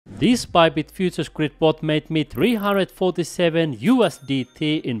This Bybit Futures grid bot made me 347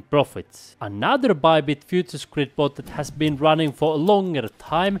 USDT in profits. Another Bybit Futures grid bot that has been running for a longer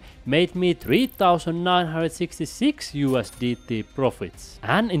time made me 3,966 USDT profits.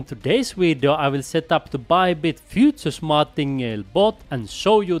 And in today's video I will set up the Bybit Futures Martingale bot and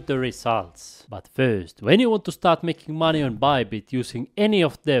show you the results. But first, when you want to start making money on Bybit using any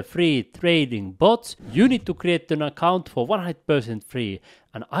of the free trading bots, you need to create an account for 100% free.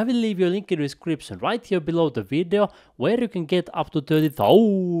 And I will leave you a link in the description right here below the video where you can get up to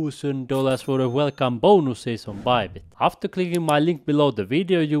 $30,000 for the welcome bonuses on Bybit. After clicking my link below the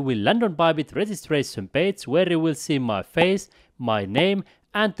video, you will land on Bybit registration page where you will see my face, my name,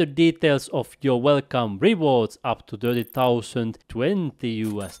 and the details of your welcome rewards up to 30,020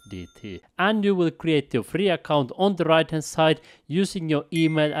 USDT. And you will create your free account on the right hand side using your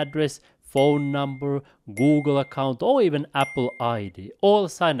email address, phone number, Google account or even Apple ID. All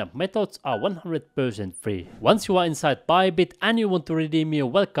sign up methods are 100% free. Once you are inside Bybit and you want to redeem your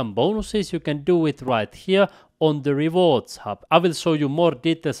welcome bonuses, you can do it right here on the rewards hub. I will show you more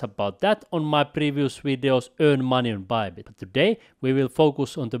details about that on my previous videos Earn Money on Bybit. But today we will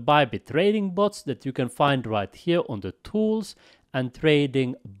focus on the Bybit trading bots that you can find right here on the tools and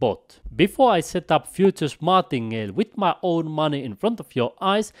trading bot. Before I set up Futures Martingale with my own money in front of your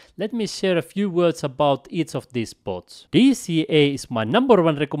eyes, let me share a few words about each of these bots. DCA is my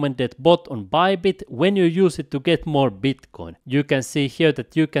 #1 recommended bot on Bybit when you use it to get more Bitcoin. You can see here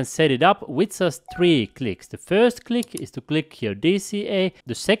that you can set it up with just 3 clicks. The first click is to click here DCA,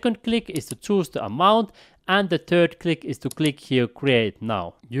 the second click is to choose the amount, and the third click is to click here create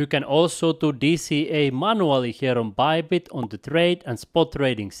now. You can also do DCA manually here on Bybit on the trade and spot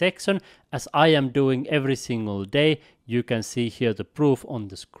trading section, as I am doing every single day. You can see here the proof on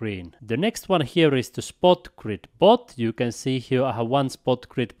the screen. The next one here is the spot grid bot. You can see here I have one spot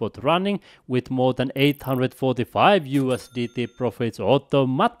grid bot running with more than 845 USDT profits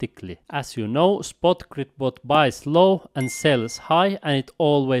automatically. As you know, spot grid bot buys low and sells high, and it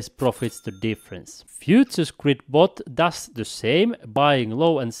always profits the difference. Futures grid bot does the same, buying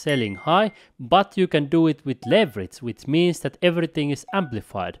low and selling high, but you can do it with leverage, which means that everything is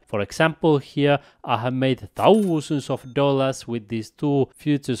amplified. For example, here I have made thousands of dollars with these 2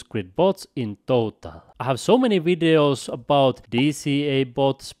 futures grid bots in total. I have so many videos about DCA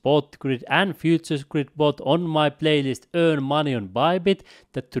bot, spot grid and futures grid bot on my playlist Earn Money on Bybit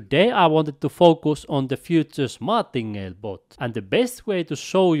that today I wanted to focus on the Futures Martingale bot. And the best way to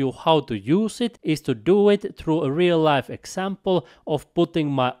show you how to use it is to do it through a real life example of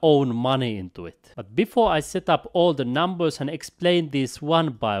putting my own money into it. But before I set up all the numbers and explain these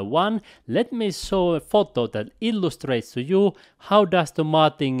one by one, let me show a photo that illustrates to you how does the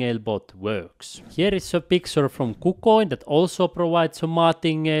Martingale bot works. Here is a picture from KuCoin that also provides a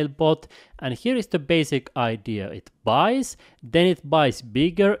Martingale bot, and here is the basic idea. It buys, then it buys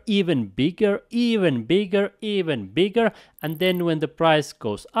bigger, even bigger, even bigger, even bigger, and then when the price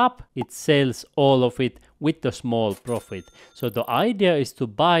goes up, it sells all of it with a small profit. So the idea is to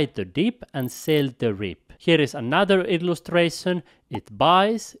buy the dip and sell the rip. Here is another illustration. It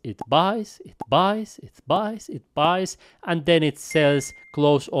buys, it buys, it buys, it buys, it buys, and then it sells,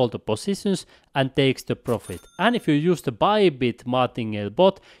 close all the positions and takes the profit. And if you use the Bybit Martingale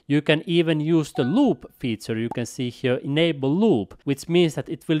bot, you can even use the loop feature. You can see here enable loop, which means that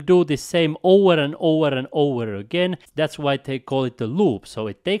it will do the same over and over and over again. That's why they call it a loop. So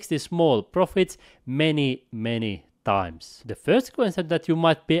it takes the small profits many times. The first question that you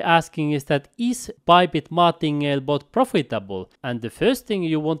might be asking is that is Bybit Martingale bot profitable? And the first thing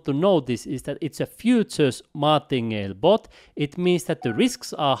you want to know this is that it's a futures Martingale bot. It means that the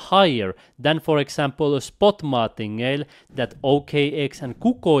risks are higher than, for example, a spot Martingale that OKX and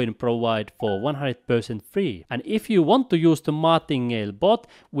KuCoin provide for 100% free. And if you want to use the Martingale bot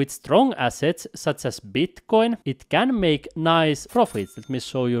with strong assets such as Bitcoin, it can make nice profits. Let me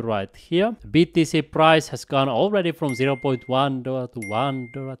show you right here. BTC price has gone already from $0.1 to $1,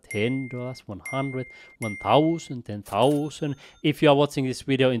 $10, 100, 1,000, 10,000. If you are watching this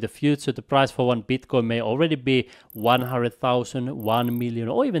video in the future, the price for one Bitcoin may already be 100,000, 1 million,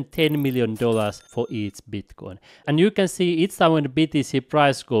 or even $10 million for each Bitcoin. And you can see each time when the BTC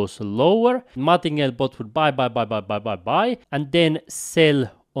price goes lower, Martingale bot would buy, and then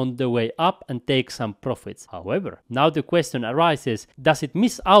sell on the way up and take some profits. However, now the question arises, does it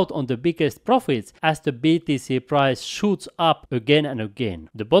miss out on the biggest profits as the BTC price shoots up again and again?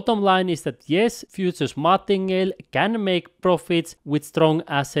 The bottom line is that yes, Futures Martingale can make profits with strong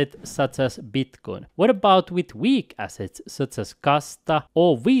assets such as Bitcoin. What about with weak assets such as Casta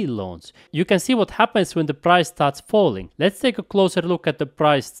or V loans? You can see what happens when the price starts falling. Let's take a closer look at the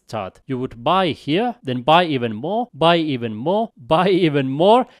price chart. You would buy here, then buy even more, buy even more, buy even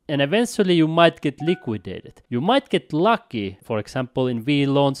more, and eventually you might get liquidated. You might get lucky, for example in V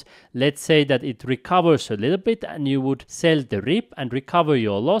loans, let's say that it recovers a little bit and you would sell the rip and recover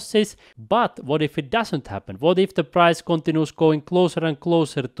your losses. But what if it doesn't happen? What if the price continues going closer and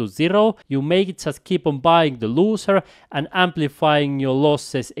closer to zero? You may just keep on buying the loser and amplifying your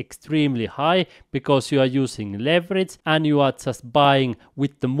losses extremely high because you are using leverage and you are just buying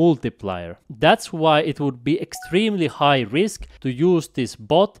with the multiplier. That's why it would be extremely high risk to use this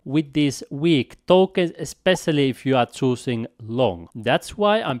bot with these weak tokens, especially if you are choosing long. That's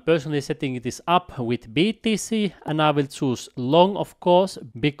why I'm personally setting this up with BTC, and I will choose long, of course,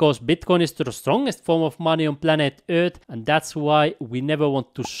 because Bitcoin is the strongest form of money on planet Earth, and that's why we never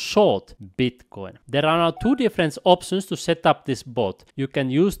want to short Bitcoin. There are now two different options to set up this bot. You can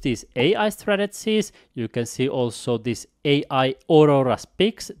use these AI strategies. You can see also this AI Aurora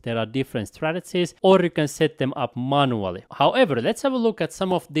picks. There are different strategies, or you can set them up manually. However, let's have a look at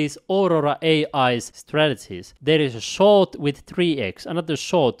some of these Aurora AI's strategies. There is a short with 3x, another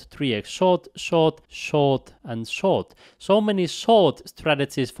short 3x, short, short, short, and short. So many short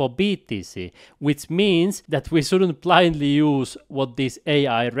strategies for BTC, which means that we shouldn't blindly use what this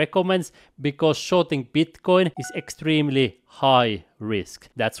AI recommends, because shorting Bitcoin is extremely high risk.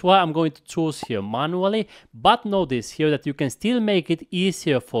 That's why I'm going to choose here manually, but notice here that you can still make it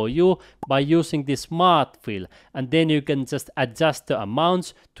easier for you by using the smart fill, and then you can just adjust the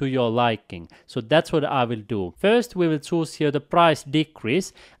amounts to your liking. So that's what I will do. First we will choose here the price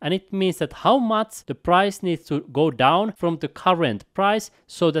decrease, and it means that how much the price needs to go down from the current price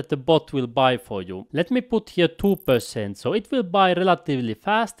so that the bot will buy for you. Let me put here 2%, so it will buy relatively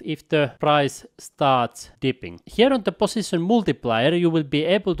fast if the price starts dipping. Here on the position multiplier you will be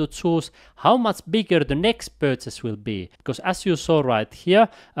able to choose how much bigger the next purchase will be, because as you saw right here,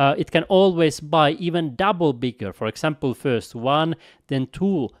 it can always buy even double bigger. For example, first 1, then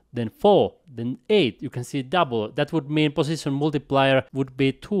 2, then 4, then 8. You can see double. That would mean position multiplier would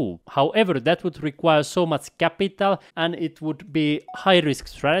be 2. However, that would require so much capital and it would be high risk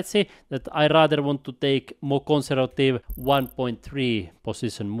strategy that I rather want to take more conservative 1.3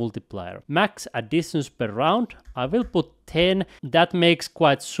 position multiplier. Max additions per round, I will put 10. That makes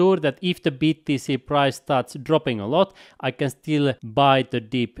quite sure that if the BTC price starts dropping a lot, I can still buy the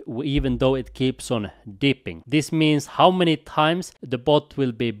dip even though it keeps on dipping. This means how many times the bot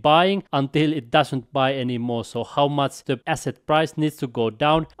will be buying until it doesn't buy anymore. So how much the asset price needs to go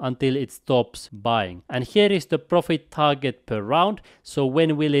down until it stops buying. And here is the profit target per round. So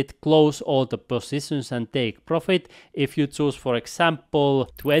when will it close all the positions and take profit? If you choose, for example,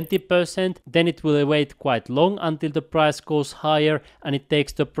 20%, then it will wait quite long until the price goes higher and it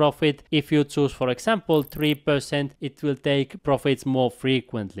takes the profit. If you choose, for example, 3%, it will take profits more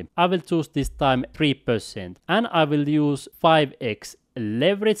frequently. I will choose this time 3%, and I will use 5x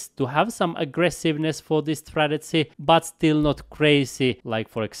leverage to have some aggressiveness for this strategy, but still not crazy, like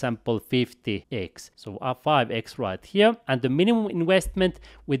for example 50x. So 5x right here, and the minimum investment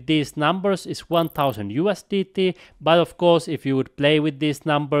with these numbers is 1000 USDT. But of course, if you would play with these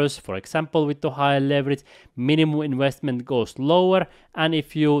numbers, for example with the higher leverage, minimum investment goes lower, and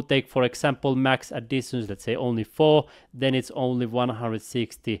if you take, for example, max additions, let's say only 4, then it's only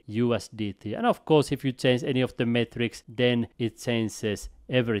 160 USDT. And of course, if you change any of the metrics, then it changes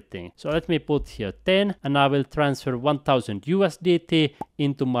everything. So let me put here 10, and I will transfer 1000 USDT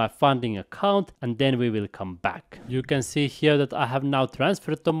into my funding account, and then we will come back. You can see here that I have now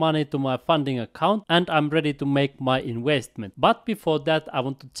transferred the money to my funding account and I'm ready to make my investment. But before that, I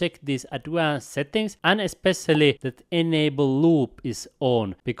want to check these advanced settings, and especially that enable loop is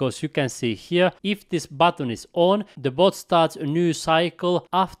on, because you can see here, if this button is on, the bot starts a new cycle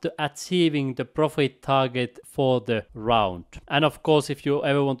after achieving the profit target for the round. And of course, if you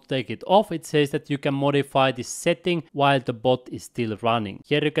ever want to take it off, it says that you can modify this setting while the bot is still running.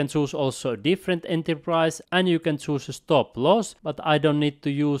 Here you can choose also a different entry price, and you can choose a stop loss, but I don't need to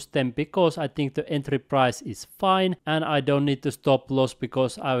use them because I think the entry price is fine, and I don't need to stop loss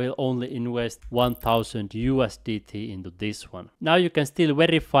because I will only invest 1000 USDT into this one. Now you can still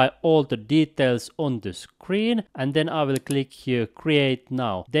verify all the details on the screen, and then I will click here create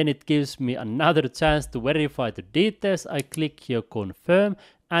now. Then it gives me another chance to verify the details. I click here confirm,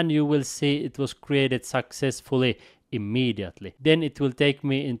 and you will see it was created successfully immediately. Then it will take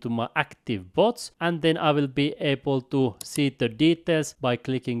me into my active bots, and then I will be able to see the details by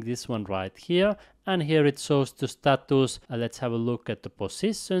clicking this one right here. And here it shows the status. Let's have a look at the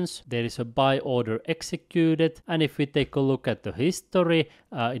positions. There is a buy order executed, and if we take a look at the history,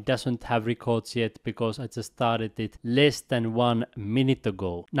 it doesn't have records yet because I just started it less than 1 minute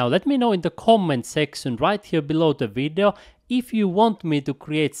ago. Now let me know in the comment section right here below the video if you want me to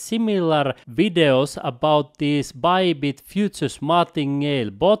create similar videos about this Bybit Futures Martingale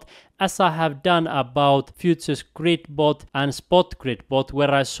bot as I have done about Futures Grid bot and Spot Grid bot,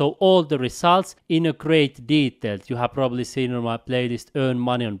 where I show all the results in a great detail. You have probably seen on my playlist Earn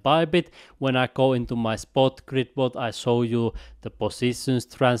Money on Bybit. When I go into my Spot Grid bot, I show you the positions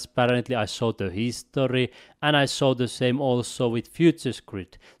transparently, I show the history, and I show the same also with Futures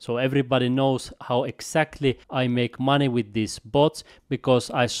Grid. So everybody knows how exactly I make money with these bots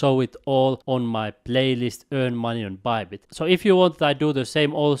because I show it all on my playlist Earn Money on Bybit. So if you want, I do the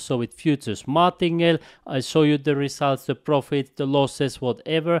same also with Futures Martingale. I show you the results, the profits, the losses,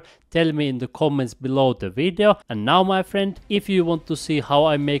 whatever. Tell me in the comments below the video. And now, my friend, if you want to see how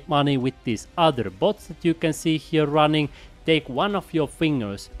I make money with these other bots that you can see here running, take one of your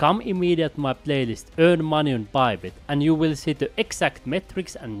fingers, come immediately to my playlist Earn Money on Bybit, and you will see the exact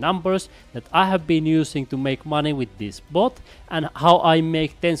metrics and numbers that I have been using to make money with this bot, and how I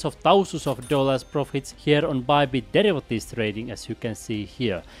make tens of thousands of dollars profits here on Bybit derivatives trading, as you can see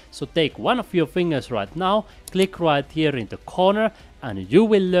here. So take one of your fingers right now, click right here in the corner, and you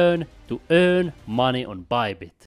will learn to earn money on Bybit.